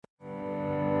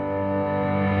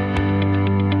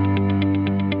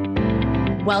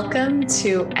Welcome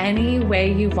to Any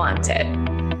Way You Want It.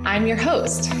 I'm your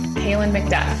host, Kaylin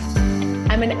McDuff.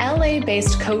 I'm an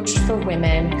LA-based coach for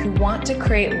women who want to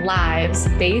create lives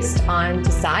based on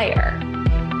desire.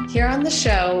 Here on the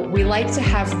show, we like to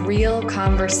have real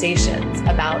conversations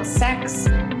about sex,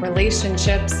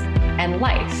 relationships, and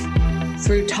life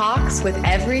through talks with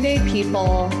everyday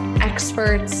people,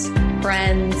 experts,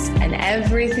 friends, and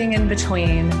everything in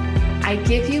between. I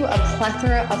give you a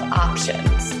plethora of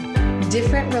options,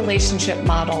 different relationship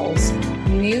models,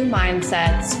 new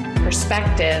mindsets,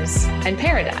 perspectives, and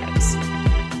paradigms.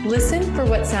 Listen for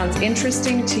what sounds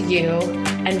interesting to you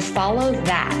and follow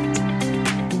that.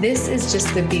 This is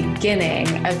just the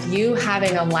beginning of you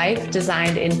having a life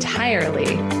designed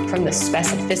entirely from the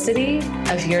specificity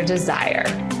of your desire.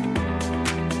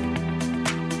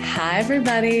 Hi,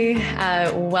 everybody.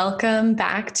 Welcome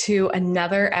back to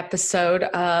another episode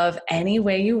of Any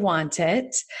Way You Want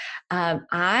It.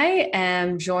 I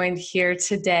am joined here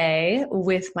today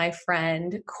with my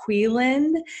friend,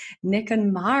 Quilyn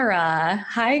Nikonmara.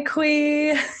 Hi,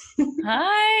 Qui.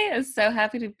 Hi, I'm so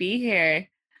happy to be here.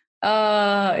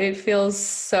 It feels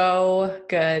so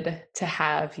good to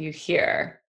have you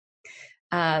here.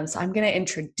 So I'm going to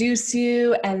introduce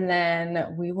you and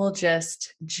then we will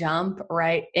just jump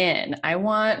right in. I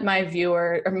want my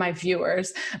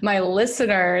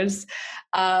listeners,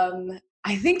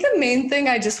 I think the main thing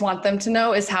I just want them to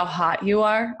know is how hot you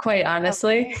are, quite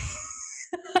honestly.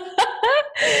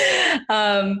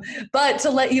 But to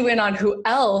let you in on who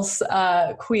else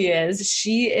Qui is,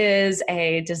 she is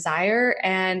a desire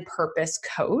and purpose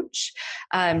coach.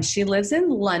 She lives in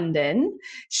London.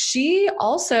 She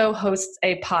also hosts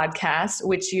a podcast,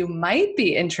 which you might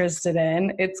be interested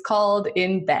in. It's called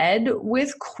In Bed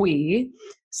with Qui.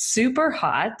 Super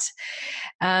hot.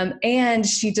 And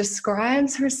she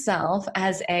describes herself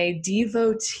as a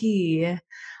devotee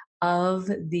of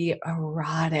the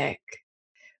erotic,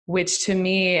 which to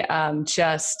me,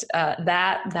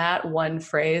 that one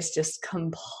phrase just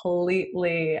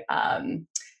completely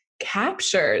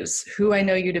captures who I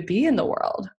know you to be in the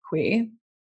world, Qui.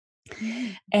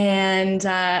 And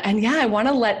yeah, I want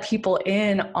to let people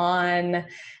in on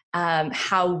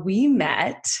how we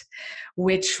met,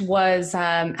 which was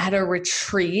at a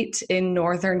retreat in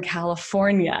Northern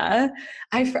California.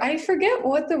 I forget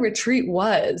what the retreat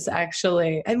was,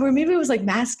 actually. Or maybe it was like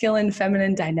masculine,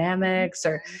 feminine dynamics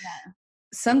or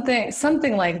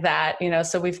something like that.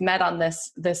 So we've met on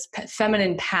this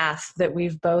feminine path that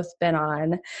we've both been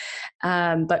on.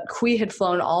 But Qui had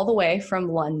flown all the way from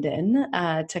London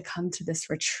to come to this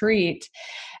retreat.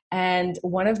 And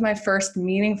one of my first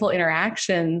meaningful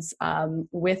interactions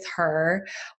with her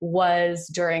was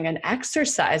during an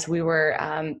exercise. We were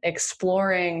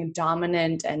exploring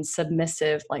dominant and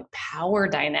submissive, like power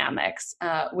dynamics,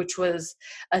 which was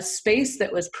a space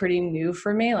that was pretty new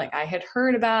for me. Like I had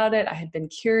heard about it, I had been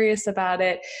curious about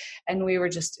it, and we were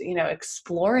just,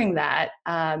 exploring that.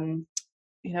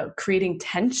 Creating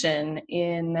tension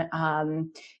in,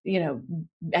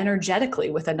 energetically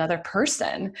with another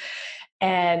person.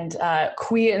 And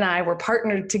Qui and I were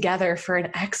partnered together for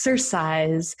an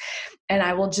exercise. And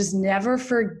I will just never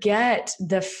forget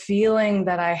the feeling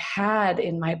that I had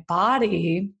in my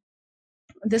body.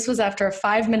 This was after a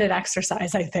 5-minute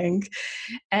exercise, I think.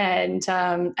 And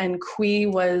Qui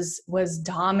was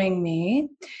doming me.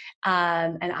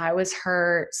 And I was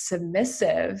her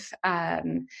submissive.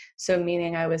 So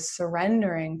meaning I was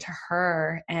surrendering to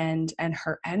her and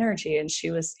her energy, and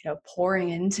she was, pouring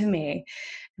into me.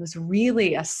 It was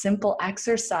really a simple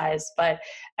exercise, but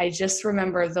I just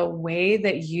remember the way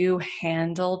that you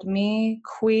handled me,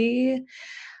 Qui.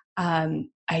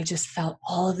 I just felt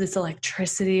all of this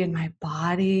electricity in my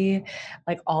body,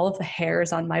 like all of the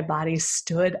hairs on my body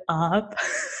stood up.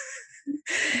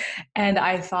 And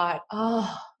I thought, oh,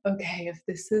 okay, if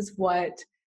this is what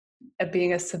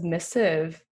being a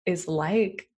submissive is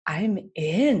like, I'm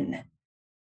in.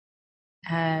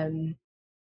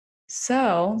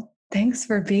 So thanks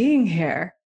for being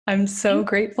here. I'm so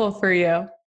grateful for you.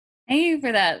 Thank you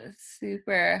for that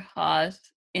super hot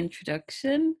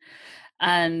introduction.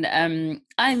 And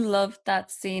I loved that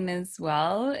scene as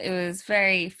well. It was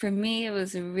for me, it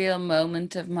was a real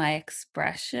moment of my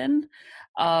expression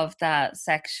of that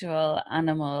sexual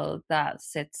animal that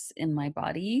sits in my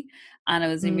body. And it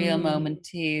was a real moment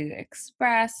to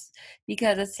express,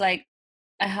 because it's like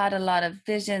I had a lot of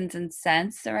visions and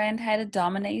sense around how to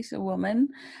dominate a woman.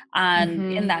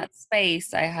 And in that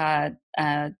space, I had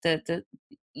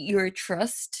your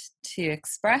trust to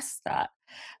express that.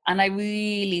 and I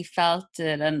really felt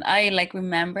it. And I like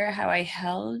remember how I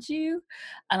held you,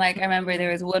 and like I remember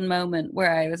there was one moment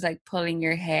where I was like pulling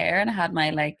your hair and I had my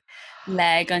like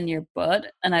leg on your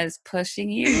butt and I was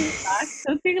pushing you back,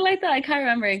 something like that. I can't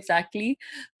remember exactly,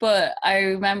 but I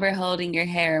remember holding your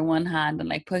hair in one hand and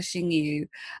like pushing you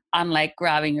and like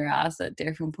grabbing your ass at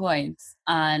different points,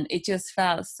 and it just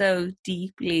felt so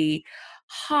deeply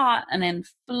hot and in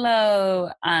flow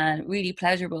and really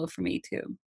pleasurable for me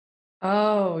too.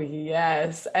 Oh,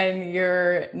 yes. And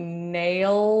your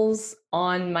nails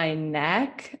on my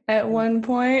neck at one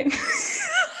point.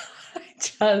 I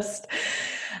just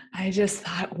I just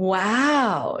thought,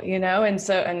 wow, and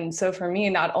so for me,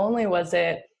 not only was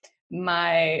it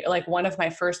my like one of my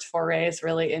first forays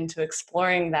really into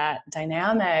exploring that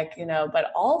dynamic, but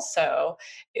also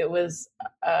it was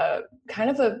a kind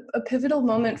of a pivotal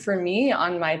moment for me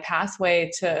on my pathway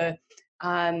to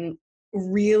um,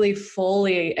 really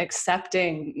fully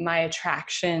accepting my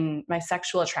attraction, my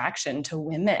sexual attraction to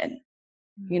women,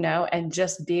 and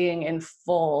just being in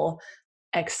full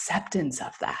acceptance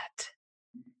of that.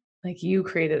 Like you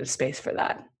created a space for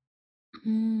that.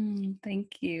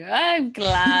 Thank you. I'm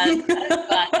glad. I'm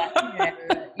glad to hear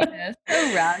it.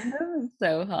 So random and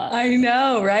so hot. I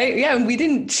know, right? Yeah, and we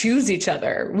didn't choose each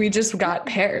other. We just got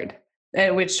paired,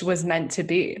 which was meant to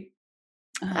be.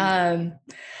 Um,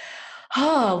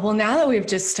 oh, well, now that we've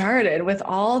just started with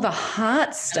all the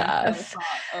hot stuff. So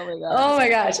hot. Oh my god. Oh my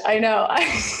gosh, I know.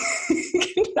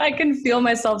 I can feel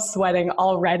myself sweating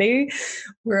already.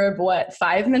 We're what,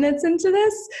 5 minutes into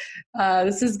this?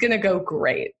 This is gonna go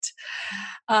great.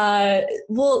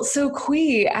 Well, so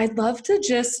Qui, I'd love to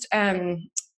just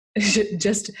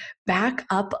back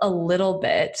up a little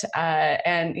bit,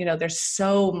 and there's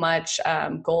so much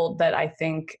gold that I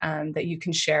think that you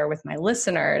can share with my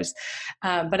listeners,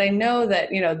 but I know that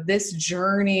this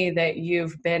journey that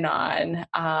you've been on,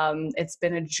 it's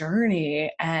been a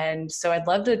journey, and so I'd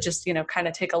love to just kind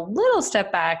of take a little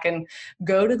step back and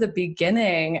go to the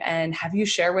beginning and have you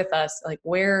share with us like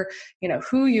where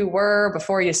who you were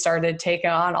before you started taking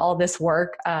on all this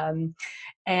work,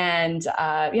 and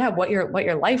yeah, what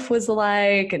your life was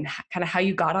like, and kind of how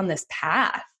you got on this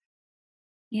path.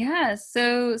 Yeah,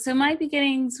 so my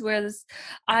beginnings was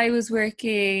I was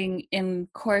working in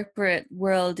corporate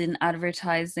world in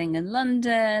advertising in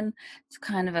London. It's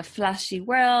kind of a flashy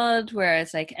world where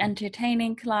it's like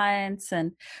entertaining clients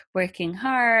and working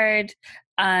hard.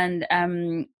 And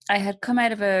I had come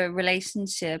out of a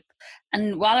relationship,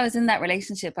 and while I was in that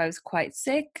relationship, I was quite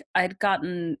sick. I'd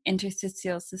gotten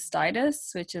interstitial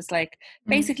cystitis, which is like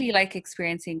basically like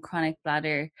experiencing chronic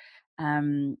bladder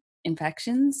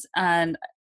infections, and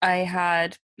I'd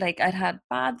had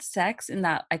bad sex in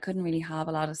that I couldn't really have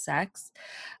a lot of sex.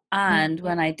 And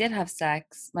when I did have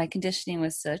sex, my conditioning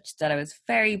was such that I was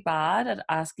very bad at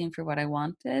asking for what I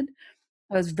wanted.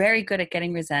 I was very good at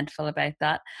getting resentful about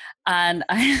that. And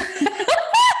I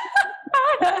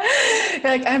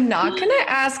You're like, I'm not going to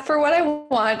ask for what I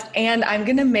want, and I'm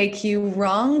going to make you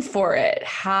wrong for it.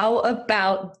 How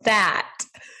about that?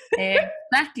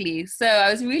 Exactly. So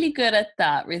I was really good at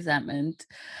that resentment.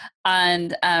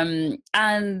 And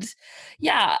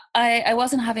yeah, I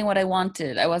wasn't having what I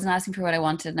wanted. I wasn't asking for what I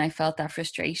wanted, and I felt that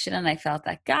frustration and I felt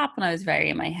that gap, and I was very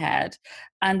in my head.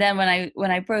 And then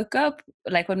when I broke up,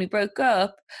 like when we broke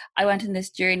up, I went in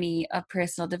this journey of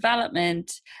personal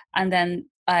development, and then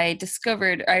I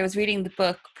discovered I was reading the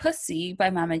book Pussy by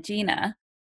Mama Gina,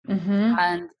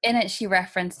 and in it she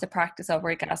referenced the practice of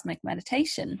orgasmic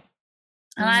meditation.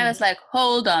 And I was like,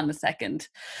 hold on a second.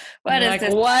 What is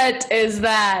this? What is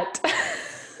that?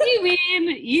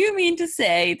 You mean to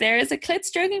say there is a clit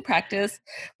stroking practice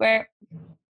where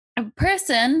a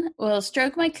person will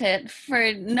stroke my clit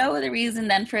for no other reason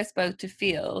than for us both to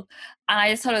feel. And I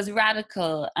just thought it was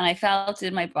radical. And I felt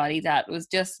in my body that was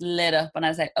just lit up. And I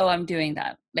was like, oh, I'm doing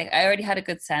that. Like I already had a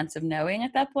good sense of knowing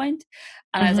at that point.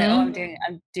 And I was like, oh,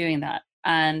 I'm doing that.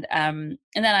 And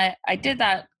then I did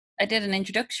that. I did an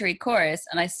introductory course,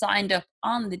 and I signed up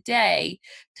on the day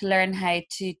to learn how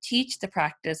to teach the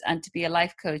practice and to be a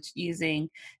life coach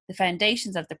using the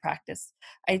foundations of the practice.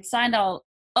 I'd signed all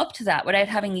up to that without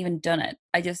having even done it.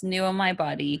 I just knew in my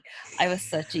body I was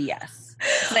such a yes.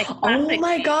 Like, oh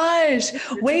my gosh.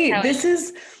 Wait, this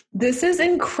is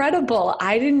incredible.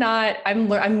 I did not, I'm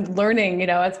learning,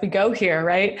 as we go here,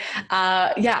 right?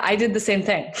 Yeah, I did the same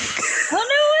thing. Oh,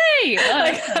 no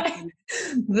way.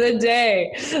 The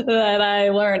day that I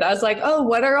learned, I was like, oh,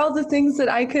 what are all the things that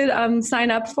I could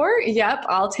sign up for? Yep,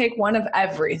 I'll take one of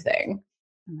everything.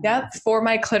 Yep, for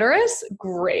my clitoris,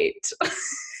 great.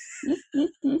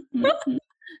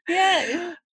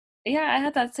 Yeah, Yeah, I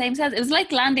had that same sense. It was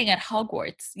like landing at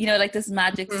Hogwarts, like this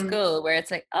magic Mhm. school where it's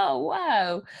like, oh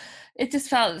wow. It just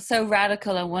felt so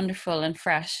radical and wonderful and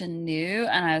fresh and new.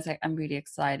 And I was like, I'm really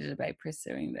excited about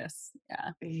pursuing this.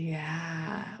 Yeah.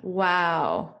 Yeah.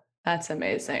 Wow. That's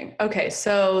amazing. Okay,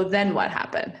 so then what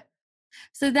happened?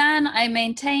 So then I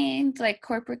maintained like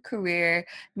corporate career,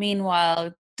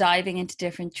 meanwhile diving into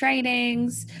different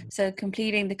trainings, so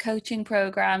completing the coaching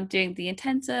program, doing the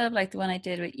intensive like the one I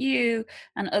did with you,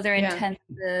 and other Yeah.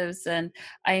 intensives, and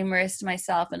I immersed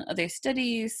myself in other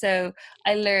studies. So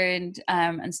I learned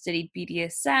and studied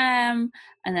BDSM,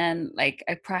 and then like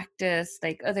I practiced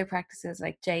like other practices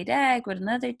like Jade Egg with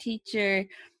another teacher.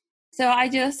 So I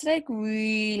just like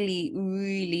really,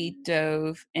 really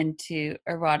dove into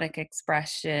erotic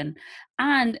expression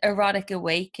and erotic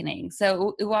awakening.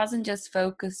 So it wasn't just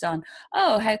focused on,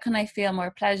 oh, how can I feel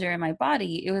more pleasure in my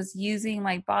body? It was using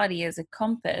my body as a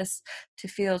compass to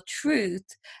feel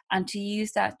truth and to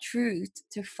use that truth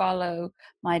to follow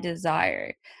my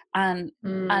desire. And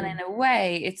in Mm, a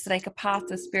way, it's like a path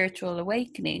of spiritual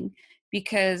awakening,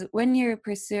 because when you're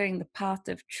pursuing the path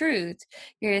of truth,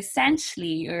 you're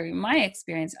essentially, or in my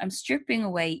experience, I'm stripping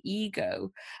away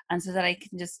ego, and so that I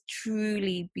can just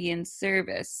truly be in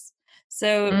service.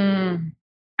 So, mm.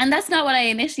 and that's not what I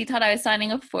initially thought I was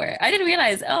signing up for. I didn't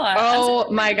realize, oh, I'm Oh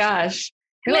my gosh.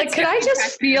 You're like, could I clitoris just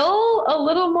practice. feel a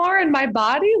little more in my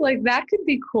body? Like that could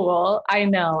be cool. I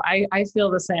know. I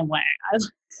feel the same way. I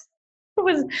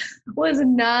was was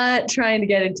not trying to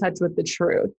get in touch with the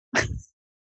truth.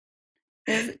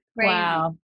 It was crazy.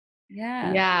 Wow.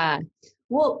 Yeah. Yeah.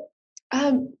 Well,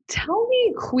 tell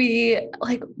me, Kui,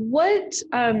 like what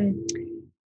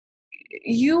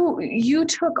you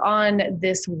took on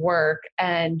this work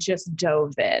and just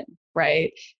dove in,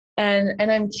 right? And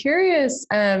I'm curious,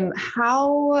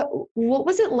 how what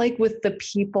was it like with the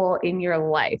people in your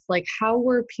life? Like how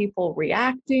were people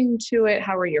reacting to it?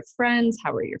 How were your friends?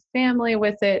 How were your family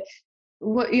with it?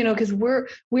 What, because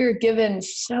we're given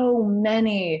so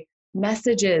many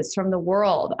messages from the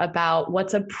world about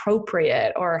what's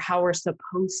appropriate or how we're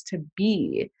supposed to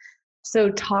be. So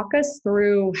talk us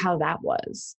through how that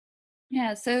was.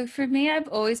 Yeah, so for me, I've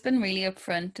always been really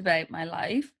upfront about my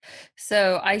life.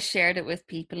 So I shared it with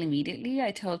people immediately.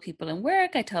 I told people in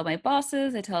work, I told my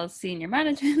bosses, I told senior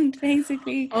management,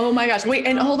 basically, Oh my gosh. Wait,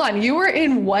 and hold on. You were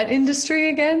in what industry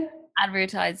again?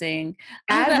 advertising.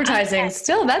 But Advertising.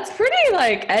 Still, that's pretty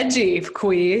like edgy,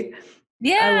 Kui. I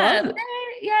yeah, love it.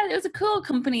 yeah, it was a cool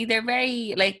company. They're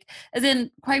very like, as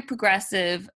in, quite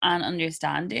progressive and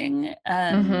understanding.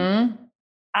 Mm-hmm.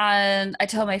 And I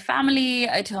told my family,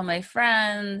 I told my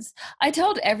friends, I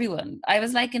told everyone. I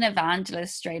was like an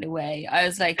evangelist straight away. I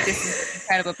was like, this is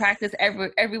incredible practice.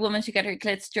 Every woman should get her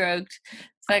clit stroked.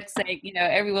 Fuck's sake,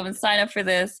 every woman sign up for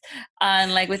this.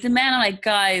 And like with the men, I'm like,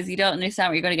 guys, you don't understand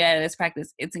what you're going to get out of this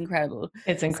practice. It's incredible.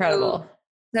 It's So incredible.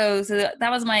 that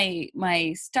was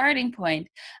my starting point.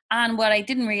 And what I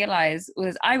didn't realize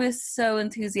was I was so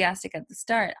enthusiastic at the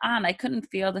start, and I couldn't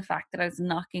feel the fact that I was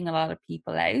knocking a lot of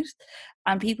people out.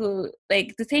 And people,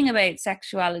 like, the thing about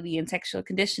sexuality and sexual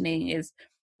conditioning is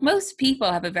most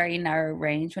people have a very narrow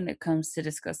range when it comes to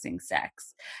discussing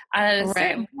sex, and at a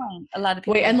certain Right. point a lot of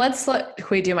Wait, people. and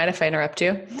wait, do you mind if I interrupt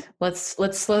you? Let's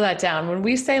slow that down. When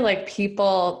we say like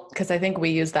people, because I think we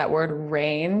use that word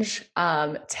range,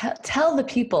 tell the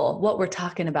people what we're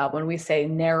talking about when we say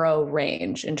narrow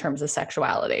range in terms of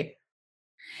sexuality.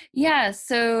 Yeah.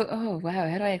 So, oh wow,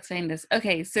 how do I explain this?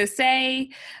 Okay, so say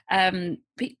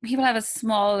people have a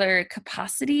smaller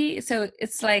capacity. So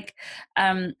it's like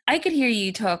I could hear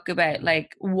you talk about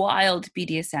like wild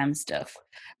BDSM stuff,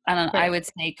 and I Right. would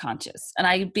stay conscious, and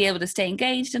I'd be able to stay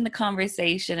engaged in the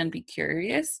conversation and be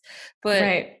curious. But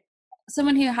Right.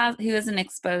 someone who isn't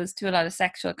exposed to a lot of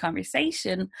sexual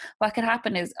conversation, what could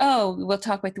happen is, oh, we'll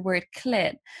talk about the word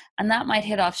clit, and that might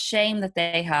hit off shame that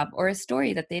they have, or a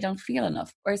story that they don't feel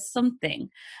enough, or something.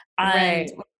 And Right.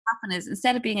 what will happen is,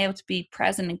 instead of being able to be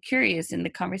present and curious in the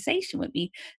conversation with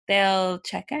me, they'll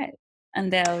check out,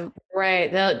 and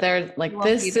Right. They're they like, won't be.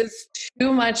 this is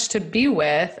too much to be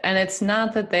with. And it's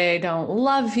not that they don't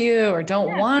love you or don't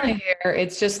Yeah. want to hear.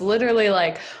 It's just literally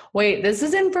like, wait, this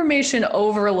is information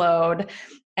overload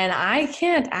and I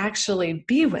can't actually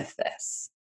be with this.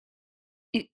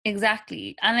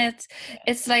 Exactly. And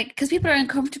it's like, because people are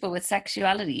uncomfortable with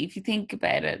sexuality. If you think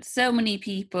about it, so many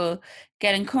people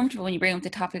get uncomfortable when you bring up the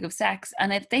topic of sex,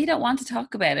 and if they don't want to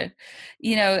talk about it,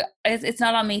 it's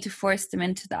not on me to force them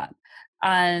into that.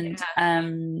 And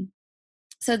Yeah.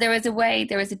 So there was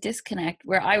a disconnect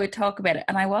where I would talk about it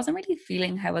and I wasn't really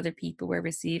feeling how other people were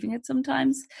receiving it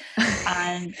sometimes.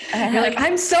 And I You're like, have,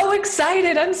 I'm so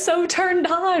excited. I'm so turned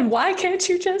on. Why can't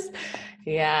you just?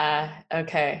 Yeah.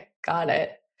 Okay. Got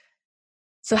it.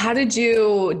 So, how did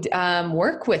you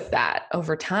work with that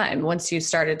over time once you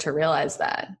started to realize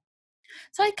that?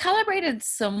 so I calibrated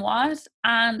somewhat,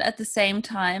 and at the same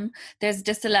time, there's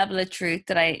just a level of truth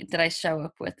that I show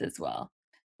up with as well.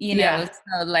 You know, Yeah.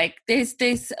 so like there's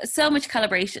so much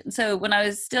calibration. So when I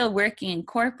was still working in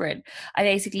corporate, I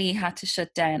basically had to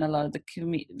shut down a lot of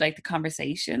the like the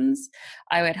conversations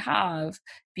I would have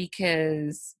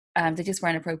because they just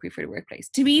weren't appropriate for the workplace.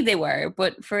 To me, they were,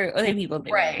 but for other people, they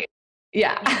weren't. Right.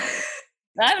 Yeah.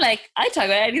 I'm like, I talk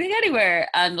about anything anywhere.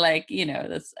 And like,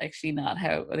 that's actually not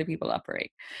how other people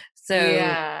operate. So,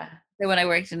 Yeah. so when I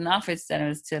worked in an office, then it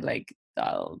was to like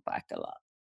dial back a lot.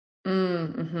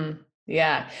 Mm-hmm.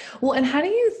 Yeah. Well, and how do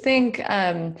you think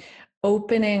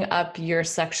opening up your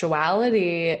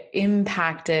sexuality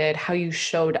impacted how you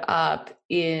showed up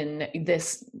in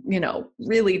this,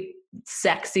 really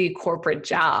sexy corporate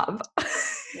job?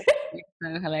 It's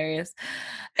so hilarious.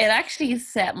 It actually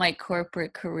set my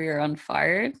corporate career on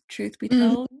fire, truth be Hmm.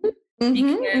 told, Hmm.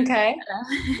 because Okay.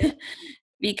 uh,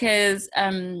 because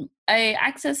I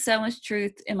access so much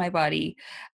truth in my body,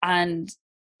 and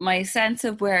my sense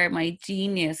of where my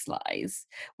genius lies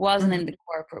wasn't in Mhm. the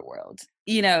corporate world.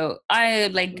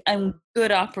 I'm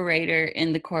good operator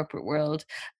in the corporate world,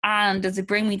 and does it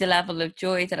bring me the level of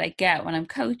joy that I get when I'm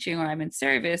coaching or I'm in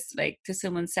service, like to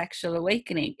someone's sexual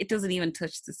awakening? It doesn't even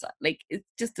touch the side. Like it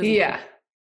just doesn't touch. Yeah.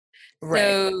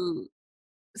 Right.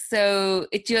 So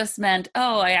it just meant,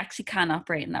 oh, I actually can't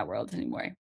operate in that world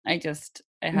anymore. I had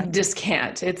to, Just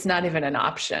can't. It's not even an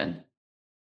option.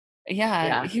 yeah,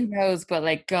 Yeah. who knows? But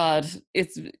like, God,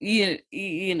 it's,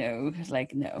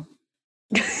 like, no.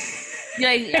 Yeah,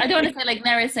 I don't want to say like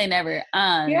never say never.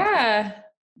 And Yeah.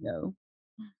 no.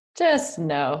 Just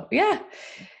no. Yeah.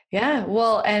 Yeah.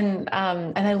 Well, and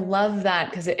I love that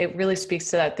because it really speaks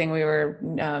to that thing we were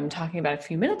talking about a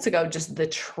few minutes ago, just the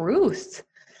truth.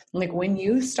 Like when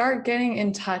you start getting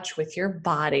in touch with your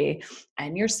body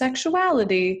and your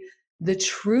sexuality, the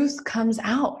truth comes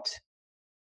out.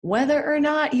 Whether or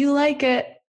not you like it,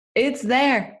 it's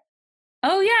there.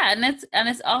 Oh yeah, and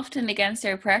it's often against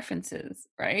our preferences,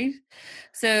 right?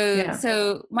 So Yeah.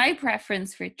 so my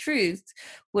preference for truth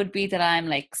would be that I'm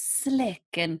like slick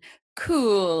and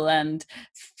cool and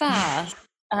fast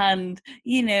and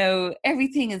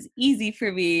everything is easy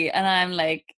for me and I'm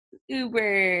like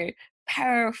uber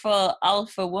powerful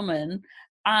alpha woman,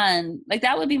 and like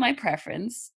that would be my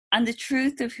preference, and the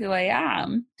truth of who I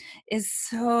am is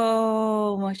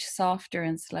so much softer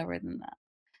and slower than that,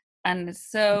 and it's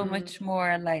so Mm, much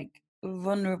more like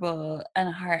vulnerable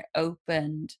and heart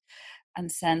opened and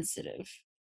sensitive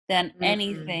than mm.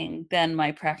 anything than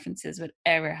my preferences would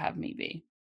ever have me be.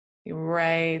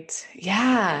 Right.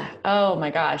 Yeah. Oh my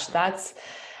gosh.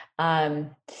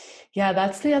 Um, yeah,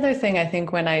 that's the other thing I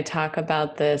think when I talk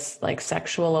about this like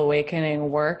sexual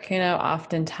awakening work,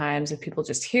 oftentimes if people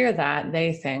just hear that,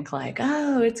 they think like,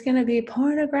 oh, it's going to be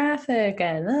pornographic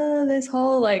and oh, this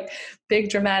whole like big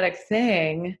dramatic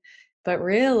thing. But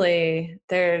really,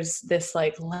 there's this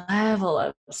like level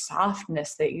of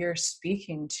softness that you're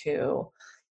speaking to.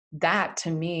 That to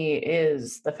me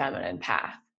is the feminine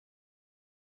path.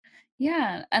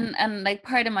 Yeah, and like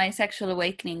part of my sexual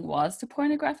awakening was the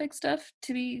pornographic stuff,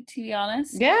 to be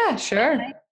honest. Yeah, I sure.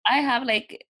 I have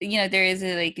like, there is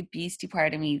a like a beastie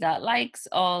part of me that likes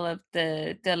all of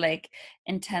the like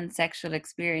intense sexual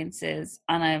experiences,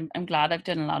 and I'm glad I've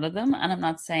done a lot of them, and I'm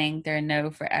not saying they're no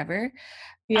forever.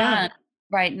 Yeah. And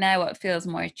right now what feels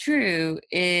more true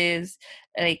is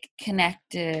like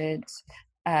connected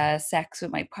sex with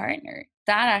my partner.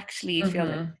 That actually feels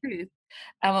like Hmm. truth.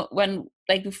 And when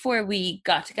like before we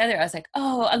got together, I was like,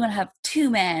 oh, I'm gonna have two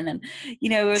men, and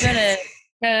we're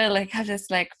gonna like have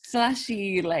this like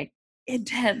flashy, like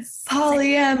intense sex.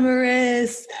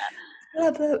 Polyamorous.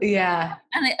 Blah, blah. Yeah.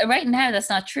 And right now that's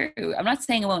not true. I'm not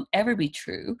saying it won't ever be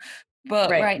true, but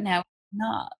Right. right now it's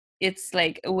not. It's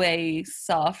like a way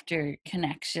softer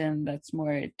connection that's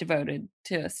more devoted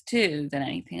to us too than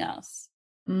anything else.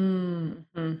 Hmm.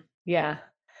 Yeah.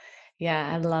 Yeah.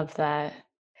 I love that.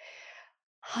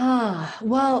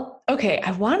 Well, okay.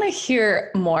 I want to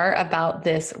hear more about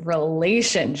this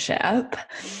relationship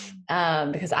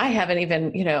because I haven't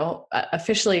even,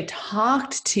 officially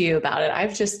talked to you about it.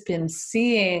 I've just been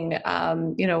seeing,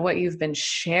 what you've been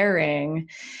sharing.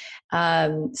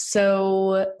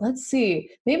 So let's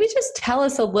see, maybe just tell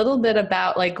us a little bit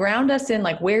about like ground us in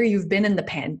like where you've been in the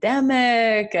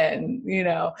pandemic and,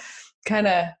 kind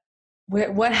of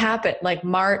What happened? Like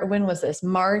when was this?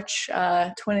 March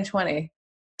 2020.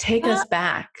 Take Uh, us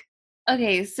back.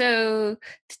 okay, so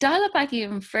to dial it back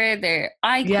even further,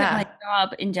 I quit my Yeah.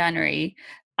 job in January,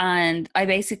 and I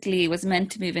basically was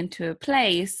meant to move into a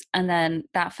place, and then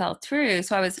that fell through.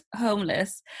 So I was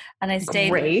homeless, and I stayed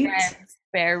in a Great. friend's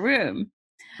spare room.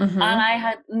 And Mm-hmm. I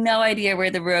had no idea where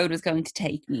the road was going to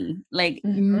take me, like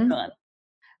Mm-hmm. none.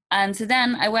 And so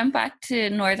then I went back to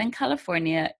Northern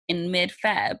California in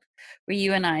mid-Feb, where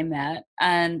you and I met.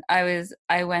 And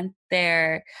I went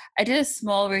there, I did a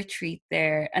small retreat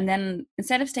there. And then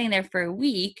instead of staying there for a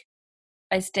week,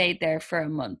 I stayed there for a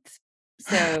month.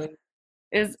 So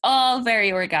it was all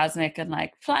very orgasmic and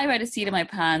like fly by the seat of my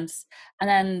pants. And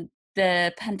then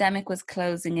the pandemic was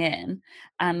closing in,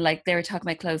 and like they were talking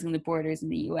about closing the borders in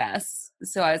the US.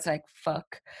 So I was like,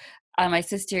 fuck. And my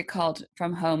sister called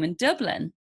from home in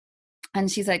Dublin,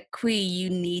 and she's like, Quee, you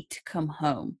need to come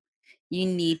home. You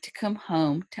need to come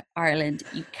home to Ireland.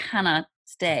 You cannot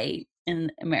stay in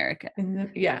America.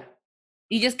 Yeah.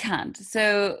 You just can't.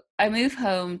 So I moved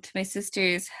home to my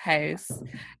sister's house,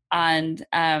 and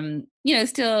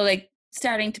still like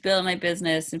starting to build my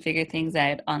business and figure things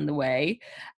out on the way.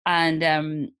 And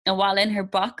while in her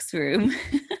box room,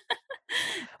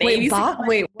 babysitting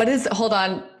Wait, what is, hold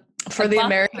on. a For the box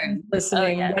Americans room. Oh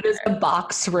listening, yeah. what is a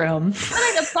box room?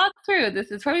 Like a box room.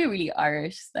 This is probably a really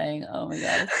Irish thing. Oh my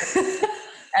god.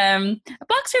 A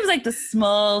box room is like the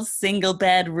small single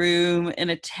bed room in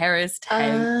a terraced house.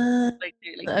 uh, Like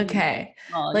they're like really okay.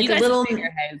 small. You Like a guys have little, bigger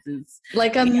houses.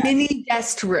 like a But yeah, mini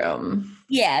guest room.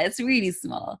 yeah, it's really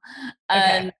small.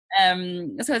 Okay.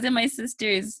 And so I was in my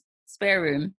sister's spare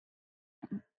room,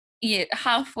 yeah,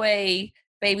 halfway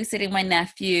babysitting my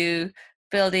nephew,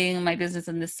 building my business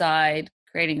on the side,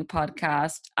 creating a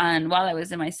podcast. And while I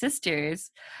was in my sister's,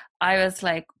 I was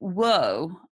like,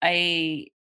 whoa, I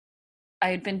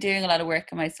had been doing a lot of work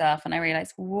on myself, and I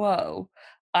realized, whoa,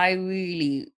 I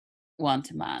really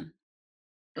want a man.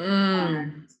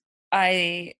 Mm.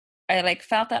 I I like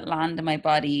felt that land in my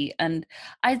body, and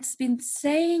I'd been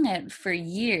saying it for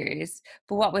years,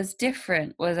 but what was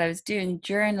different was I was doing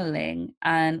journaling,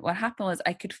 and what happened was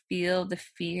I could feel the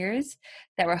fears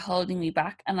that were holding me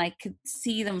back, and I could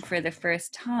see them for the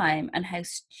first time and how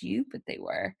stupid they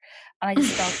were. And I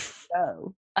just felt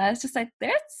so. I was just like,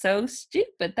 they're so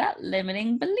stupid, that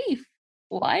limiting belief.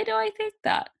 Why do I think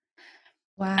that?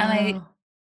 And Wow.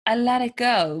 I let it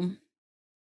go.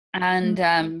 And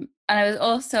I was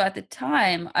also, at the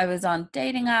time, I was on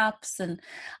dating apps, and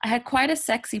I had quite a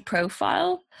sexy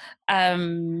profile.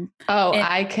 Um Oh, it,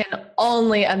 I can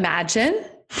only imagine.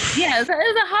 yeah, it was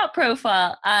a hot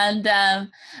profile, and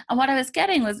what I was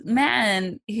getting was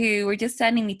men who were just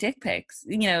sending me dick pics,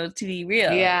 to be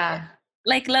real, Yeah.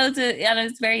 like loads of, and it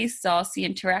was very saucy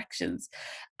interactions.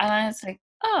 And I was like,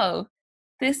 oh,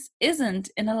 this isn't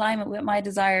in alignment with my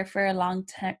desire for a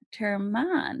long-term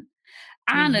man.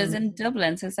 Anna's Hmm. in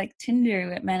Dublin, so it's like Tinder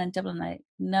with men in Dublin. I had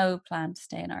no plan to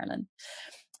stay in Ireland,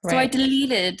 so I Right.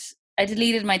 deleted. I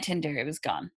deleted my Tinder. It was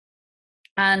gone,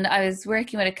 and I was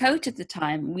working with a coach at the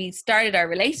time. We started our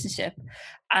relationship,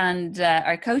 and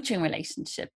our coaching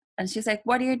relationship. And she's like,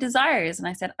 "What are your desires?" And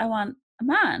I said, "I want a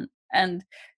man." And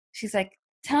she's like,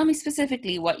 "Tell me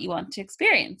specifically what you want to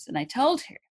experience." And I told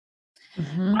her.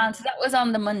 Hmm. And so that was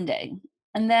on the Monday.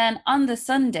 And then on the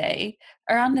Sunday,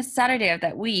 or on the Saturday of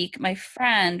that week, my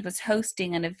friend was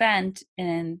hosting an event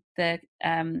in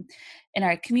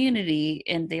our community,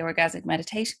 in the orgasmic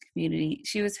meditation community.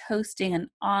 She was hosting an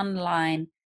online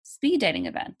speed dating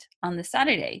event on the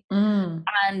Saturday. Mm.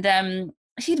 And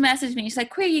she'd messaged me. She's like,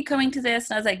 "Queer, are you coming to this?"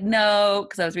 And I was like, "No,"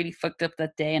 because I was really fucked up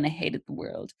that day and I hated the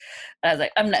world. And I was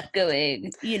like, "I'm not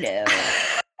going,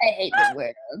 I hate the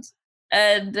world."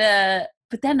 And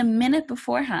but then a minute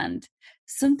beforehand,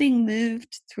 something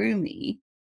moved through me.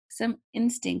 Some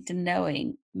instinct and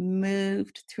knowing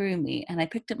moved through me, and I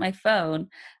picked up my phone,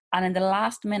 and in the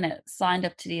last minute signed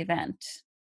up to the event.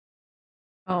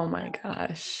 Oh my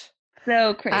gosh.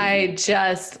 So crazy. I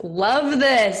just love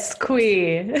this,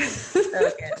 Quee.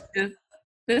 So good.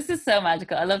 This is so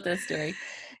magical. I love this story.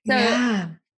 So Yeah.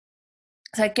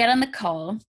 so I get on the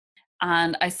call,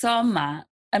 and I saw Matt.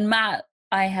 And Matt,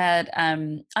 I had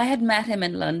met him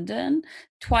in London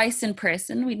twice in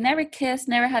person. We'd never kissed,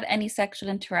 never had any sexual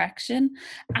interaction.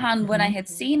 And when I Mhm. had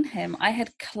seen him, I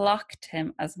had clocked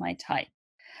him as my type.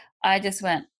 I just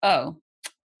went, oh,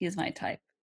 he's my type.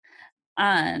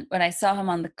 And when I saw him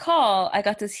on the call, I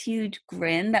got this huge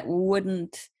grin that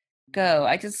wouldn't go.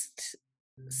 I just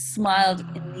smiled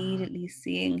immediately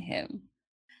seeing him.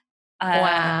 Uh,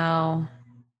 Wow.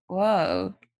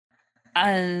 whoa.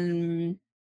 Um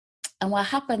And what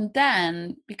happened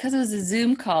then, because it was a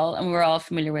Zoom call and we're all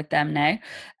familiar with them now,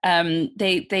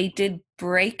 they did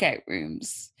breakout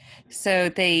rooms. So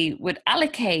they would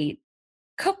allocate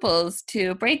couples to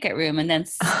a breakout room and then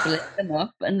split them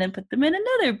up and then put them in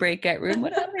another breakout room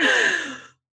with other people.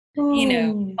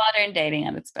 Oh. Modern dating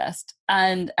at its best.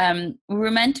 And we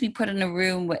were meant to be put in a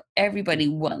room with everybody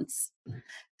once.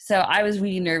 So I was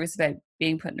really nervous about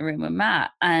being put in a room with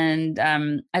Matt. And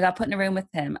I got put in a room with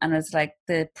him. And it was like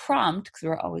the prompt, because we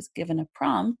were always given a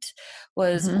prompt,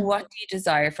 was what do you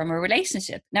desire from a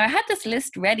relationship? Now I had this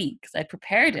list ready because I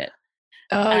prepared it.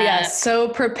 Oh, yeah. So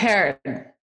prepared.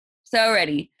 So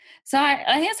ready. So I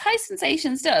has high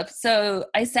sensation stuff. So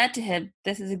I said to him,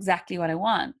 this is exactly what I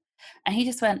want. And he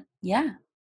just went, yeah.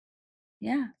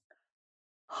 It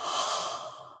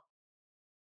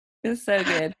was so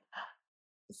good.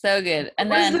 So good. And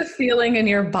What was then, the feeling in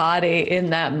your body in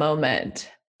that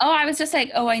moment? I was just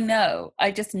like, oh, I know.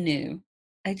 I just knew.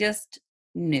 I just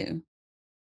knew.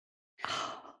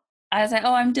 I was like,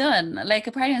 oh, I'm done. Like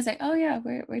a party was like, oh yeah,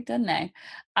 we're done now.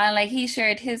 And like he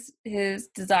shared his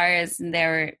desires and they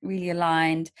were really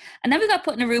aligned. And then we got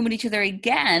put in a room with each other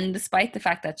again, despite the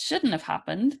fact that shouldn't have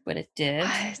happened, but it did.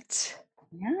 What?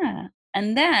 Yeah.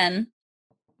 And then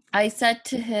I said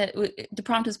to him, the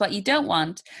prompt is what you don't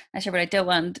want. I shared what I don't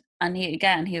want. And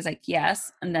he was like,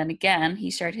 yes. And then again,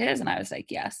 he shared his and I was like,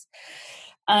 yes.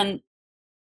 And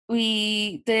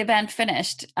the event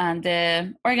finished and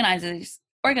the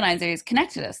organizers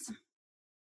connected us.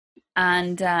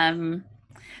 And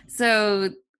so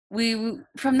we,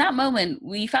 from that moment,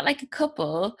 we felt like a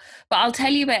couple, but I'll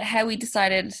tell you about how we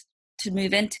decided to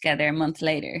move in together a month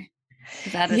later.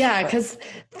 Yeah, because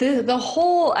the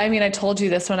whole, I mean, I told you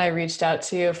this when I reached out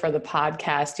to you for the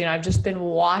podcast. I've just been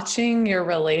watching your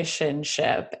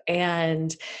relationship.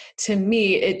 And to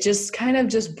me, it just kind of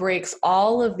just breaks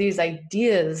all of these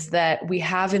ideas that we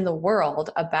have in the world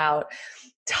about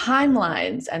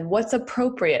timelines and what's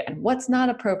appropriate and what's not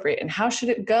appropriate and how should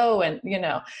it go. And,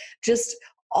 just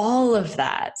all of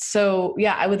that. So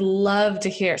yeah, I would love to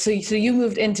hear. So you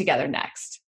moved in together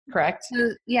next. Correct?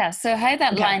 So how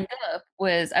that lined up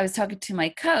was I was talking to my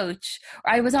coach,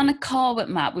 or I was on a call with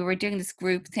Matt. We were doing this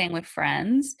group thing with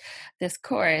friends, this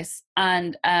course,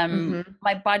 and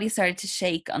my body started to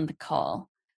shake on the call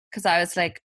because I was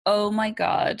like, oh my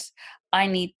God, I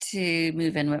need to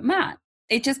move in with Matt.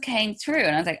 It just came through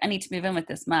and I was like, I need to move in with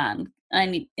this man.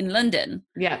 In London.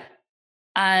 Yeah.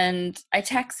 And I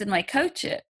texted my coach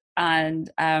it and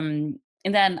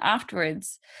then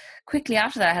afterwards, quickly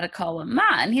after that, I had a call with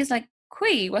Matt and he's like,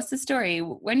 Qui, what's the story?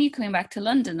 When are you coming back to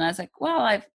London? And I was like, well,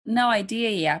 I've no idea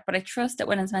yet, but I trust that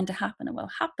when it's meant to happen, it will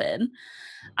happen.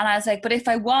 And I was like, but if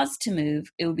I was to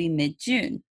move, it would be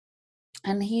mid-June.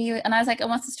 And I was like, and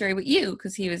what's the story with you?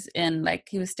 Because he was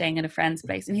staying at a friend's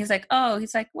place. And he's like,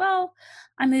 well,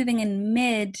 I'm moving in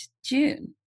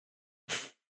mid-June.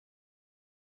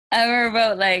 And we were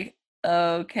both like,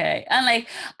 okay. And like,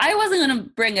 I wasn't going to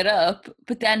bring it up,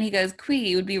 but then he goes,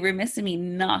 Qui, it would be remiss of me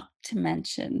not to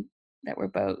mention that we're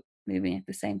both moving at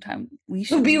the same time. We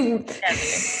should be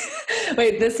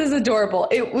Wait, this is adorable.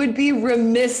 It would be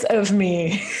remiss of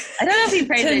me. I don't know if he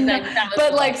phrased it like that,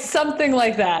 but like something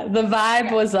like that. The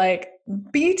vibe was like,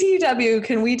 BTW,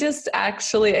 can we just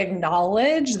actually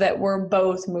acknowledge that we're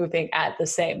both moving at the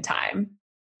same time?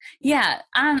 Yeah.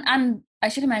 And I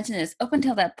should have mentioned this. Up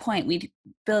until that point, we'd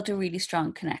built a really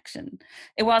strong connection.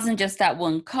 It wasn't just that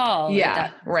one call.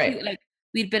 Yeah, right. Like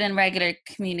we'd been in regular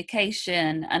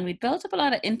communication and we'd built up a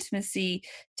lot of intimacy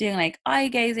doing like eye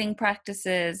gazing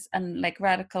practices and like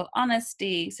radical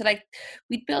honesty. So like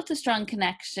we'd built a strong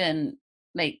connection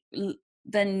like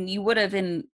than you would have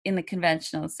in the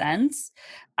conventional sense.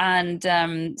 And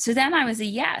so then I was a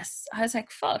yes. I was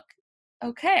like, fuck,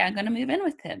 okay, I'm going to move in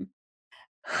with him.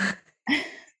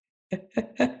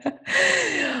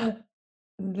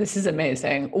 This is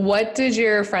amazing. What did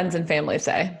your friends and family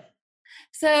say?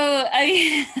 So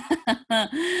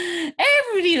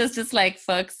everybody was just like,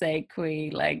 fuck's sake, Qui,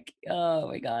 like, oh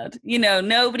my God.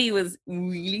 Nobody was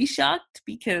really shocked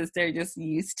because they're just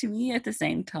used to me at the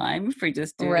same time for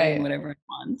just doing whatever it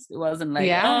wants. It wasn't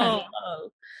like, oh,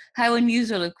 how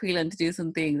unusual of Quillan to do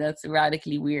something that's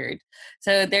radically weird.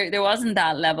 So there wasn't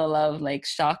that level of like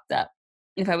shock that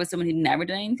if I was someone who'd never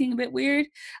done anything a bit weird.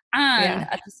 And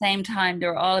at the same time, they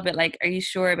were all a bit like, are you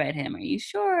sure about him? Are you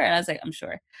sure? And I was like, I'm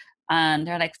sure. And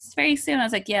they're like, it's very soon. I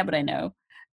was like, yeah, but I know.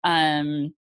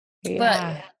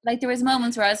 But like there was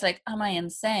moments where I was like, am I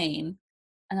insane?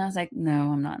 And I was like,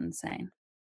 no, I'm not insane.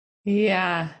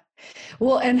 Yeah.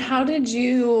 Well, and how did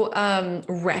you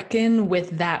reckon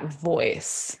with that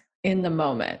voice in the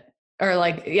moment? Or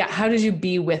like, how did you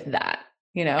be with that?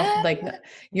 you know, Um, like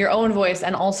your own voice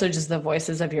and also just the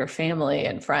voices of your family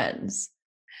and friends?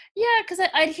 yeah, because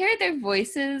I'd hear their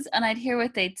voices and I'd hear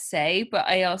what they'd say, but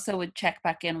I also would check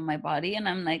back in on my body. And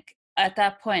I'm like, at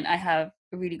that point, I have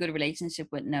a really good relationship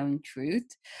with knowing truth.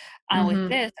 And with Mm-hmm.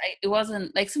 this, it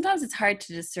wasn't like sometimes it's hard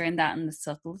to discern that in the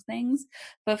subtle things,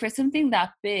 but for something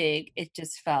that big, it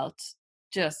just felt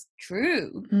just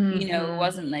true. You know, it Mm-hmm.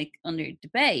 wasn't like under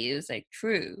debate, it was like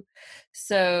true.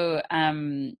 So,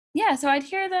 yeah, so I'd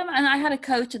hear them, and I had a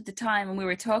coach at the time, and we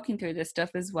were talking through this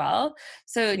stuff as well.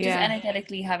 So just Yeah.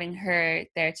 energetically having her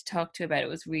there to talk to about it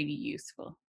was really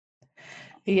useful.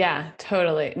 Yeah,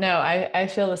 totally. No, I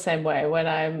feel the same way. When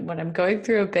I'm going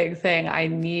through a big thing, I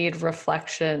need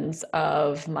reflections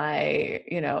of my,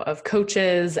 you know, of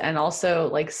coaches and also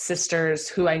like sisters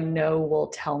who I know will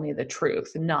tell me the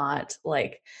truth, not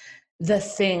like the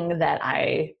thing that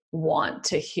I want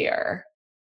to hear,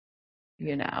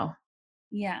 you know.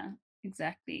 Yeah,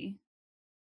 exactly.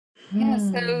 Yeah,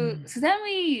 so Hmm.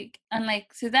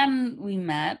 then we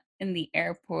met in the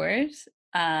airport,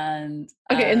 and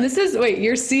Okay, and this is wait,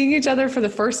 you're seeing each other for the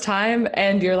first time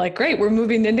and you're like, "Great, we're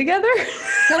moving in together?"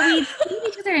 so we'd seen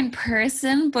each other in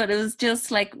person, but it was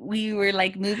just like we were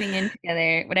like moving in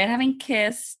together without having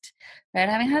kissed, without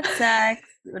having had sex,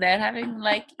 without having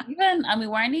like even, and we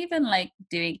weren't even like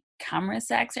doing camera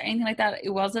sex or anything like that. It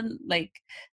wasn't like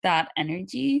that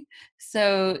energy.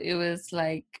 So it was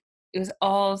like, it was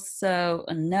all so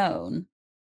unknown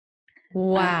and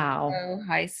Wow. so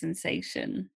high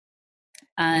sensation.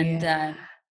 And, Yeah. um,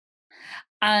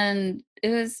 and it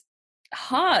was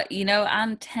hot, you know,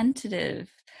 and tentative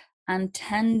and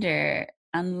tender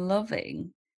and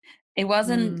loving. It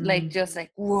wasn't like Mm. just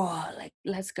like, whoa, like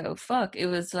let's go fuck. It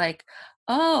was like,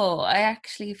 oh, I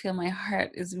actually feel my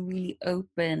heart is really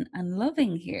open and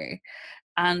loving here.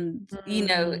 And, you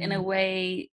know, in a Mm.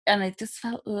 way, and it just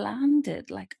felt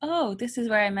landed, like, oh, this is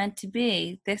where I meant to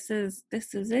be. This is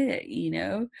it, you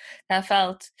know. That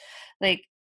felt like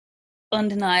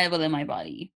undeniable in my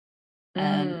body.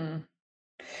 Um Mm.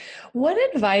 What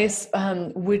advice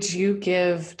would you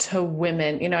give to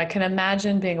women? You know, I can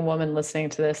imagine being a woman listening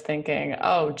to this thinking,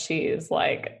 oh, geez,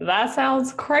 like that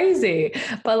sounds crazy.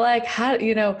 But like, how,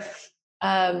 you know,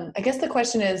 I guess the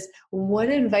question is, what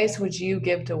advice would you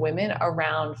give to women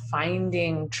around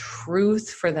finding truth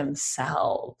for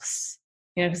themselves?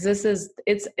 You know, because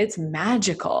it's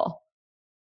magical,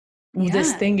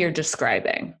 this yeah. thing you're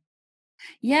describing.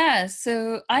 Yeah,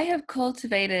 so I have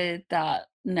cultivated that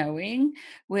knowing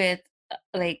with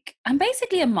like, I'm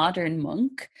basically a modern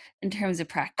monk in terms of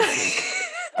practices.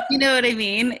 You know what I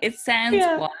mean? It sounds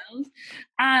Yeah. wild.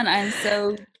 And I'm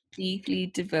so deeply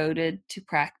devoted to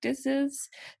practices.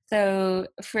 So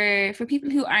for people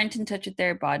who aren't in touch with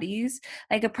their bodies,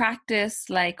 like a practice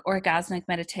like orgasmic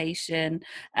meditation,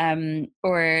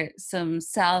 or some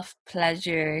self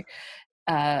pleasure,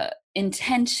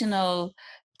 intentional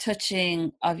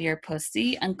touching of your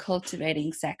pussy and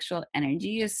cultivating sexual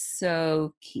energy is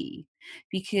so key,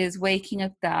 because waking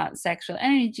up that sexual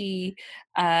energy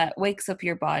wakes up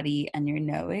your body and your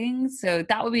knowing. So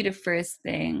that would be the first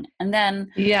thing. And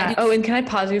then I Yeah. do. Oh, and can I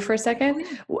pause you for a Oh, second?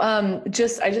 yeah.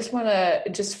 I just want to,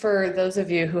 just for those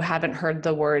of you who haven't heard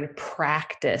the word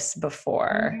practice Oh,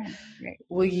 before, yeah. Right.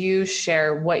 will you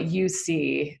share what you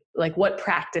see, like what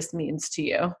practice means to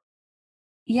you?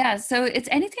 Yeah, so it's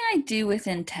anything I do with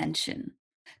intention.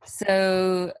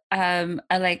 So I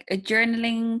like a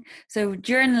journaling. So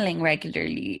journaling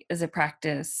regularly is a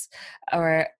practice,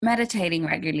 or meditating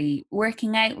regularly,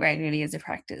 working out regularly is a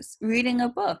practice, reading a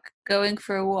book, going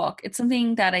for a walk. It's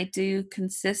something that I do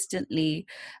consistently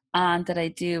and that I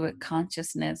do with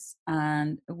consciousness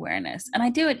and awareness. And I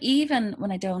do it even when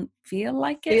I don't feel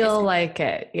like it. It's Feel like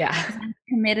it. Yeah. because I'm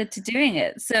committed to doing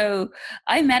it. So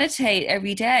I meditate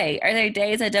every day. Are there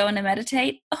days I don't want to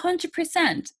meditate?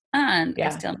 100%. And I Yeah.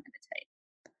 still meditate.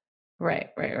 Right,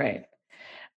 right, right.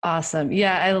 Awesome.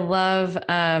 Yeah, I love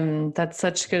that's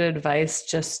such good advice.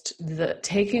 Just the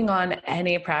taking on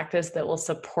any practice that will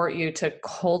support you to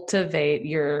cultivate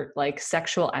your like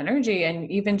sexual energy and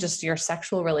even just your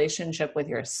sexual relationship with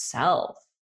yourself.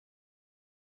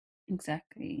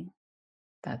 Exactly.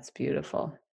 That's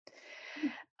beautiful.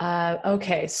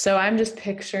 Okay, so I'm just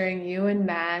picturing you and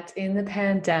Matt in the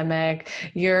pandemic.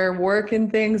 You're working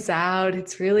things out.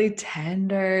 It's really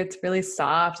tender. It's really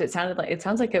soft. It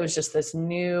sounds like it was just this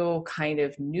new kind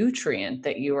of nutrient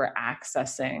that you were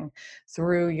accessing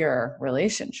through your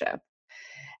relationship.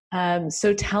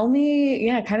 So tell me,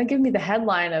 yeah, kind of give me the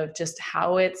headline of just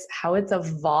how it's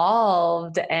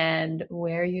evolved and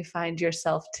where you find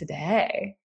yourself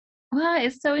today. Well,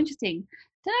 it's so interesting.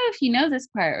 Don't know if you know this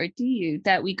part, or do you,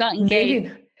 that we got engaged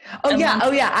Maybe. Oh A yeah. month.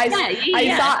 Oh yeah. Yeah,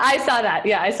 yeah, I saw that.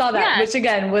 Yeah, I saw that. yeah, Which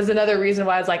again was another reason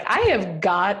why I was like, I have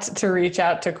got to reach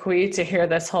out to Kui to hear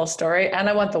this whole story, and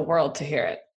I want the world to hear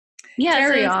it. yeah.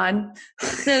 Carry on.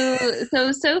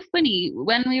 So funny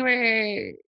when we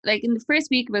were like in the first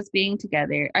week of us being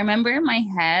together. I remember in my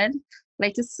head,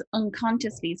 like just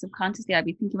unconsciously, subconsciously, I'd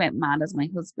be thinking about Matt as my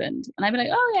husband, and I'd be like,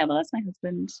 "Oh yeah, well that's my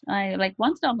husband." I like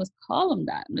wanted to almost call him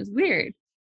that, and it was weird.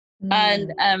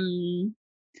 And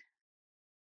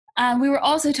Mm. we were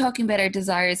also talking about our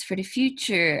desires for the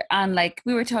future. And like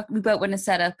we were talking, we both want to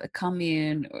set up a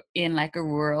commune in like a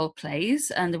rural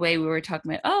place. And the way we were talking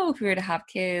about, oh, if we were to have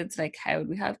kids, like how would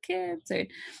we have kids? Or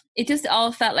it just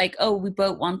all felt like, oh, we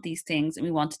both want these things and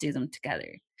we want to do them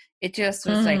together. It just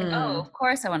was like, oh, Mm. of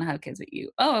course I want to have kids with you.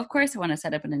 Oh, of course I want to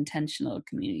set up an intentional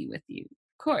community with you.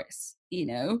 Of course, you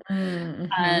know? Mm-hmm.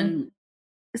 And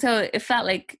so it felt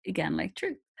like, again, like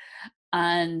truth.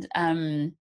 And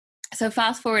so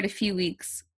fast forward a few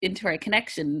weeks into our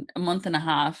connection, a month and a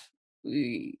half,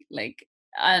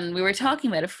 and we were talking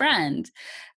about a friend,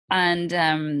 and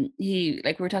he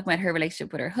like we were talking about her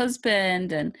relationship with her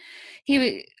husband, and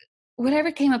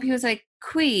whatever came up, he was like,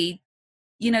 Qui,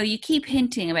 you keep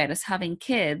hinting about us having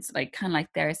kids, like kind of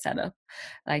like their setup,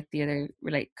 like the other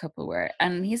like couple were.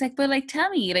 And he's like, but like tell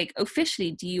me, like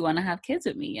officially, do you want to have kids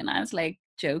with me? And I was like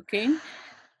joking.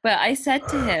 But I said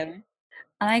to him,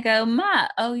 and I go,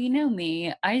 Matt, oh, you know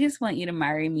me. I just want you to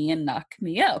marry me and knock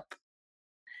me up.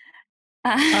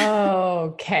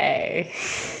 Okay.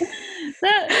 so,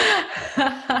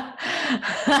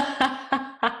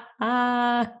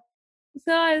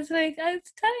 so I was like, I was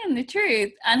telling him the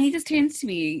truth. And he just turns to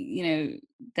me,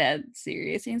 dead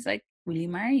serious. And he's like, will you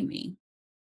marry me?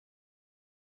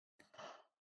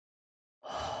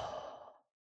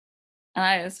 And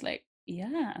I was like,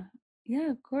 yeah,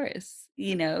 of course.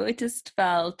 It just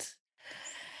felt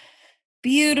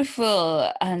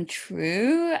beautiful and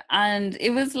true. And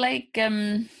it was like,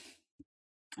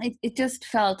 it just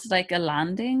felt like a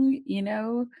landing,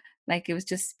 like it was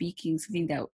just speaking something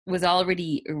that was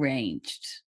already arranged,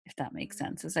 if that makes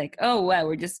sense. It's like, oh wow,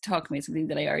 we're just talking about something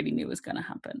that I already knew was going to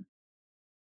happen.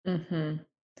 Mm-hmm.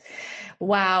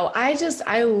 Wow.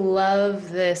 I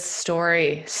love this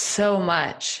story so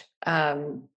much.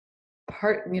 One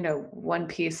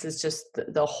piece is just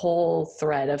the whole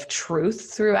thread of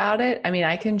truth throughout it. I mean,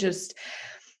 I can just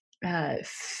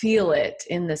feel it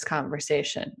in this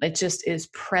conversation. It just is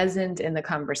present in the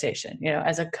conversation.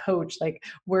 As a coach, like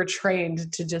we're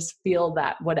trained to just feel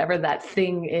that whatever that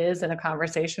thing is in a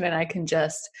conversation, and I can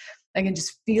just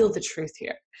feel the truth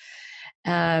here.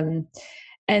 And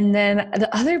then the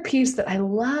other piece that I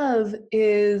love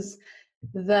is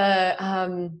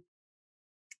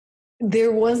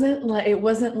it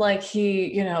wasn't like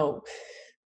he,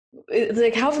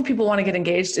 like however people want to get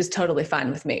engaged is totally fine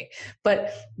with me.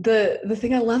 But the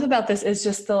thing I love about this is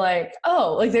just the like,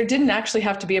 oh, like there didn't actually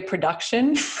have to be a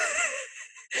production.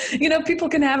 People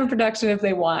can have a production if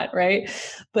they want, right?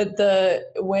 But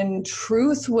when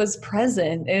truth was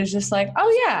present, it was just like,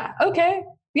 oh yeah, okay,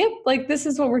 yep, like this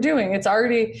is what we're doing. It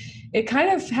kind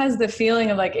of has the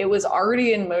feeling of like it was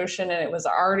already in motion and it was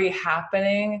already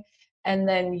happening. And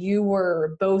then you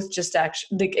were both just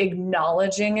actually like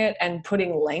acknowledging it and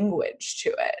putting language to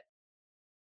it.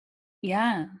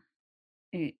 Yeah,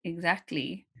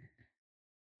 exactly.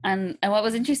 And what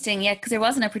was interesting, yeah, because there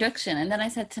wasn't a production. And then I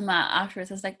said to Matt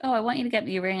afterwards, I was like, oh, I want you to get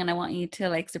me a ring and I want you to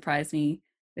like surprise me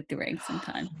with the ring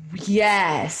sometime.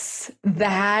 Yes,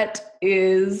 that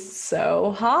is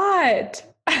so hot.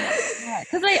 Yeah,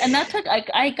 because and that took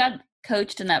I got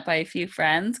coached in that by a few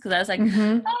friends because I was like,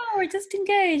 Mm-hmm. oh, we're just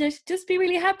engaged. I should just be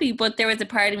really happy. But there was a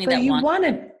part of me But that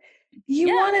wanted, you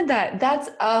yeah, wanted that. That's,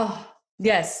 oh,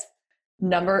 yes.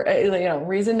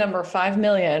 Reason number 5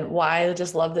 million why I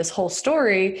just love this whole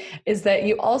story is that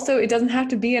it doesn't have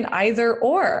to be an either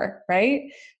or,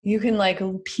 right? You can like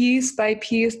piece by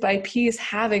piece by piece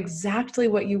have exactly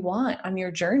what you want on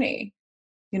your journey.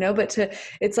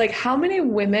 It's like how many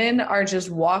women are just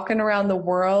walking around the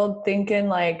world thinking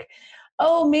like,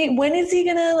 oh, when is he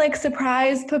gonna like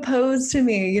surprise propose to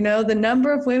me? The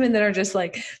number of women that are just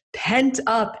like pent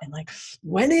up and like,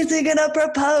 when is he gonna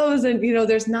propose? And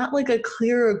there's not like a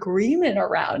clear agreement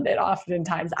around it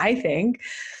oftentimes, I think.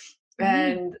 mm-hmm.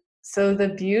 And so the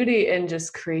beauty in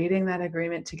just creating that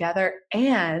agreement together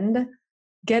and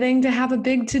getting to have a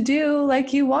big to do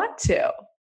like you want to.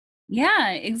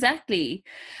 Yeah, exactly.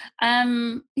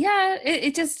 Yeah,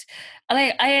 it just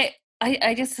like I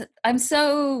just I'm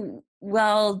so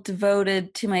well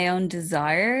devoted to my own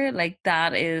desire. Like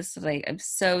that is like I'm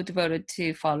so devoted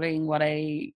to following what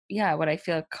I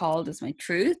feel called as my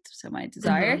truth, so my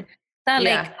desire. Mm-hmm. That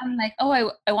like, Yeah. I'm like,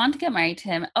 oh, I want to get married to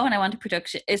him. Oh, and I want a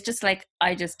production. It's just like,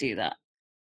 I just do that.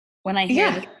 When I hear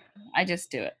Yeah. this, I just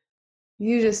do it.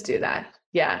 You just do that.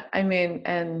 Yeah. I mean,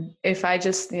 and if I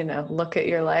just, look at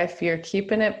your life, you're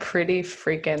keeping it pretty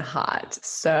freaking hot.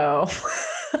 So,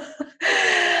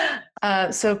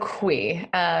 so Kui,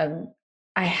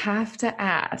 I have to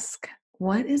ask,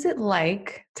 what is it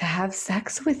like to have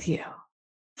sex with you?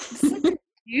 Such a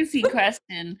juicy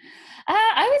question.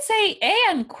 I would say,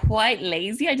 I'm quite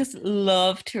lazy. I just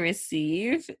love to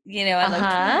receive. I love to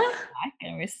Uh-huh. back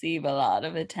and receive a lot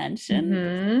of attention.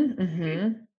 Mm-hmm. Mm-hmm.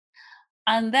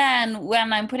 And then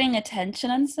when I'm putting attention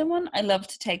on someone, I love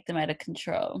to take them out of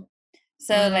control.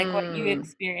 So like what you Mm.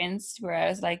 experienced where I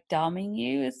was like doming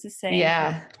you is the same for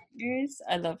Yeah. partners.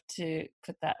 I love to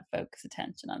put that focus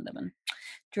attention on them and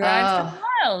drive them Oh.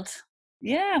 wild.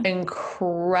 Yeah.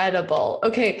 Incredible.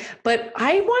 Okay, but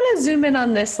I want to zoom in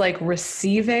on this like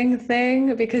receiving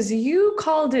thing because you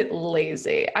called it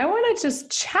lazy. I want to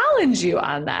just challenge you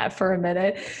on that for a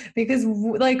minute because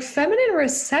like feminine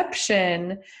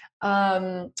reception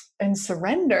and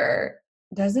surrender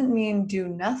doesn't mean do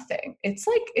nothing. It's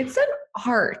like it's an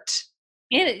art.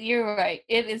 You're right.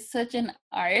 It is such an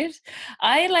art.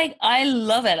 I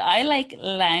love it. I like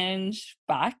lounge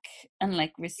back and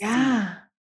like receive Yeah.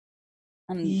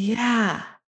 and Yeah.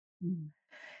 mm.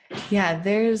 Yeah,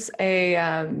 there's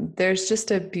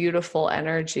just a beautiful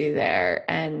energy there,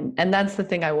 and that's the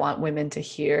thing I want women to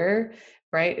hear,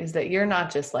 right? Is that you're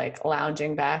not just like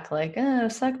lounging back like, oh,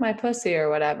 suck my pussy or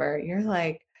whatever. You're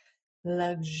like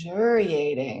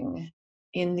luxuriating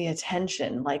in the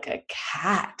attention like a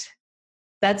cat.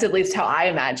 That's at least how I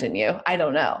imagine you. I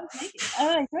don't know.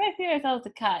 I see myself as a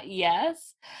cat,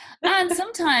 yes. And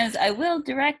sometimes I will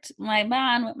direct my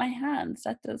man with my hands.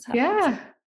 That does happen Yeah.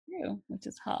 too, which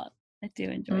is hot. I do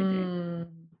enjoy doing.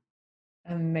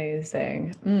 Mm,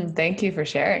 amazing. Thank you for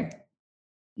sharing.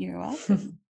 You're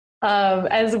welcome.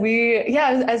 As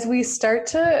we start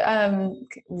to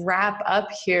wrap up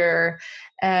here,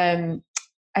 um,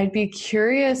 I'd be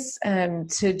curious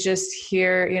to just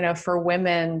hear, for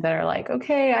women that are like,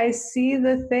 okay, I see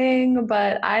the thing,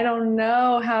 but I don't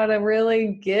know how to really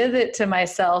give it to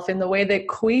myself in the way that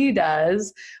Kui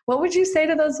does. What would you say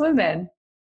to those women?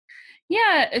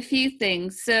 Yeah, a few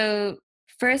things. So,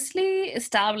 firstly,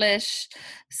 establish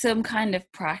some kind of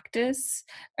practice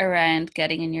around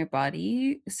getting in your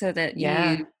body so that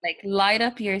Yeah. you like light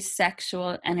up your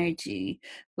sexual energy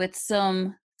with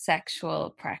some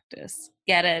sexual practice.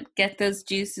 Get those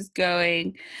juices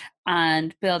going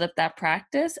and build up that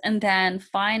practice. And then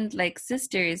find like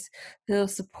sisters who'll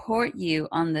support you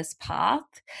on this path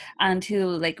and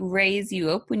who'll like raise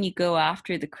you up when you go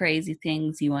after the crazy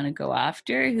things you want to go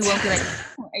after, who won't be like,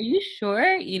 "Oh, are you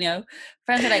sure?"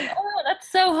 Friends are like, "Oh,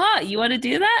 that's so hot. You want to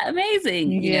do that?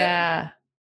 Amazing." Yeah.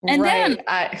 And then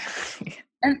Right.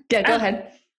 and, Yeah, go and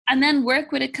ahead. and then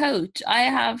work with a coach. I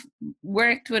have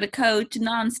worked with a coach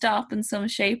nonstop in some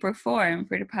shape or form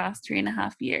for the past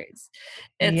 3.5 years.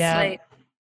 It's Yeah. like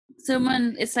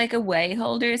it's like a way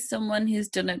holder, someone who's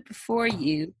done it before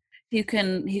you, who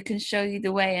can show you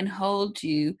the way and hold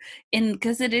you in,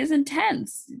 because it is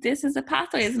intense. This is a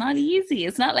pathway. It's not easy.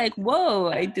 It's not like, whoa,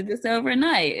 I did this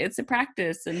overnight. It's a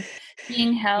practice, and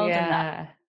being held in that Yeah.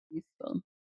 is useful.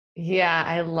 Yeah,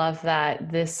 I love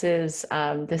that. This is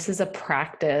a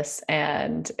practice,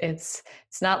 and it's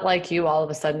not like you all of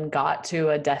a sudden got to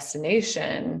a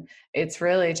destination. It's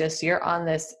really just you're on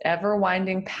this ever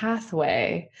winding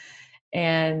pathway,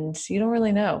 and you don't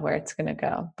really know where it's going to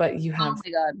go, but you Oh have.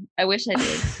 my god, I wish I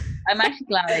did. I'm actually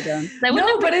glad I don't. 'Cause I wouldn't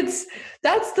No, have but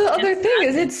that's the other thing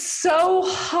is understanding. it's so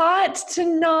hot to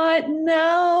not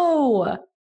know,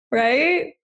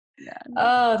 right? Yeah.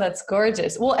 Oh, that's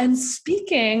gorgeous. Well, and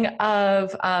speaking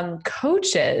of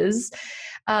coaches,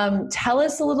 tell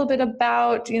us a little bit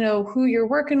about who you're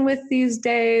working with these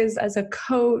days as a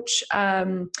coach,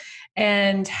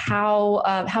 and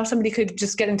how somebody could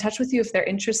just get in touch with you if they're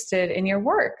interested in your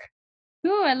work.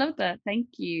 Oh, I love that. Thank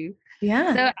you.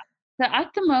 Yeah. So, so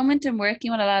at the moment, I'm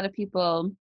working with a lot of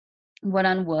people one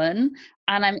on one,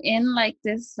 and I'm in like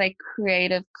this like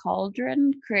creative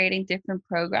cauldron, creating different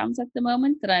programs at the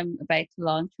moment that I'm about to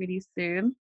launch really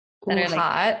soon. That Ooh, are like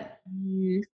hot.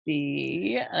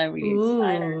 juicy. I'm really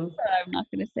excited. Ooh. So I'm not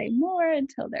going to say more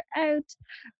until they're out.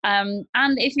 And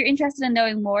if you're interested in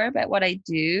knowing more about what I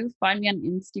do, find me on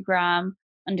Instagram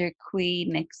under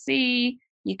Queen Nixie.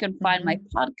 You can find my Mhm.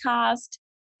 podcast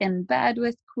In Bed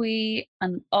with Quee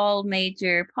on all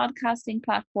major podcasting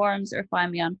platforms, or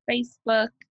find me on Facebook.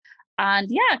 And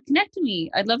yeah, connect to me.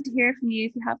 I'd love to hear from you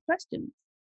if you have questions.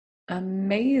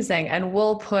 Amazing. And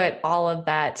we'll put all of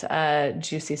that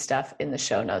juicy stuff in the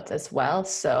show notes as well.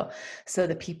 So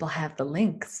the people have the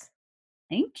links.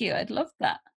 Thank you. I'd love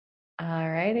that. All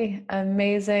righty.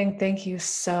 Amazing. Thank you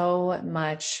so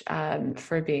much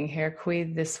for being here, Cui.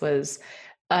 This was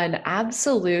an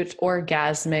absolute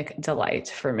orgasmic delight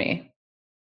for me.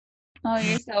 Oh,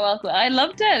 you're so welcome. I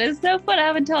loved it. It's so fun. I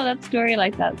haven't told that story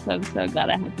like that. So I'm so glad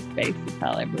I had the space to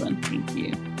tell everyone. Thank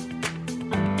you.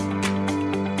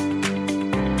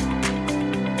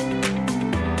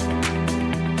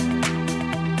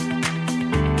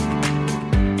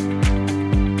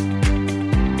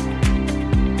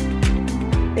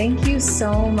 Thank you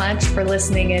so much for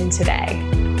listening in today.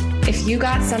 If you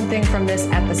got something from this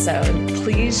episode,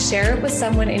 please share it with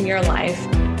someone in your life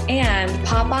and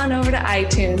pop on over to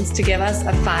iTunes to give us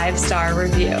a 5-star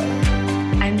review.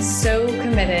 I'm so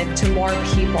committed to more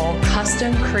people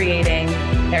custom creating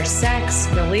their sex,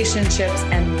 relationships,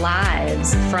 and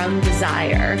lives from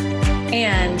desire.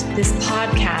 And this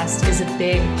podcast is a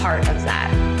big part of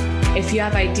that. If you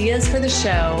have ideas for the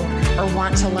show or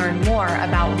want to learn more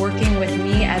about working with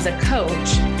me as a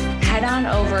coach, head on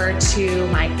over to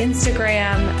my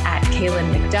Instagram at Kaylin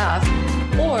McDuff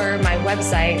or my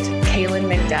website,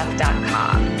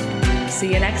 kaylinmcduff.com.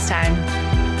 See you next time.